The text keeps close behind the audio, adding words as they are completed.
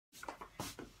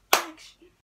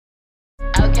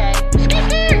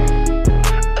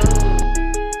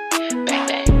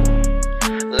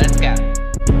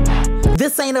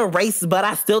This ain't a race, but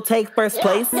I still take first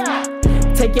place.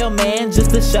 Take your man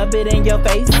just to shove it in your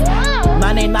face.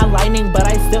 My name not Lightning, but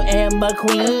I still am a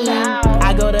queen.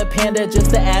 I go to Panda just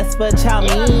to ask for chow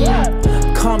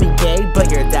mein. Call me gay, but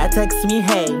your dad texts me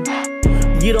hey.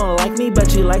 You don't like me,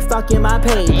 but you like stalking my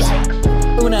page.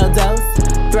 Uno, dos,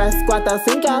 tres, cuatro,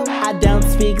 cinco. I don't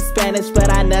speak Spanish, but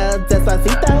I know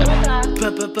despacito.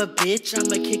 Bitch,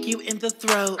 I'ma kick you in the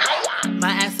throat. My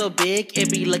ass so big,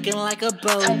 it be looking like a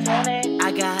boat.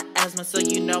 I got asthma, so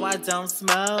you know I don't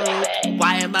smoke.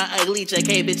 Why am I ugly?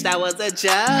 JK, bitch, that was a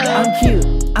joke. I'm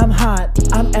cute, I'm hot,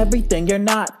 I'm everything you're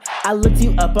not. I looked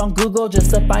you up on Google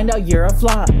just to find out you're a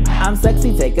flop. I'm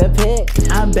sexy, take a pic.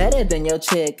 I'm better than your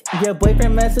chick. Your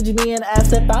boyfriend messaged me and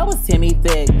asked if I was Timmy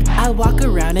thick. I walk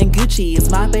around in Gucci, it's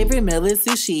my favorite meal is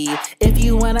sushi. If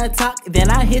you wanna talk, then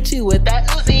I hit you with that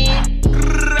Uzi.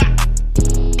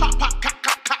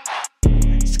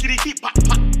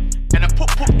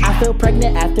 I feel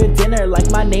pregnant after dinner like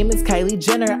my name is Kylie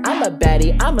Jenner. I'm a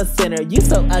baddie, I'm a sinner. You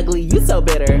so ugly, you so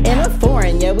bitter. In a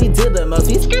foreign, yeah, we do the most.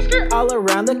 We skirt all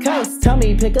around the coast. Tell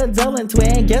me, pick a Dolan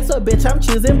twin. Guess what, bitch, I'm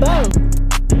choosing both.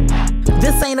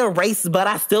 This ain't a race, but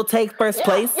I still take first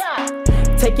place.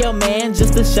 Take your man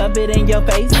just to shove it in your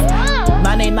face.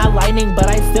 My name not Lightning, but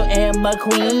I still am a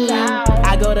queen.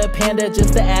 I go to Panda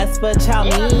just to ask for chow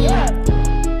mein.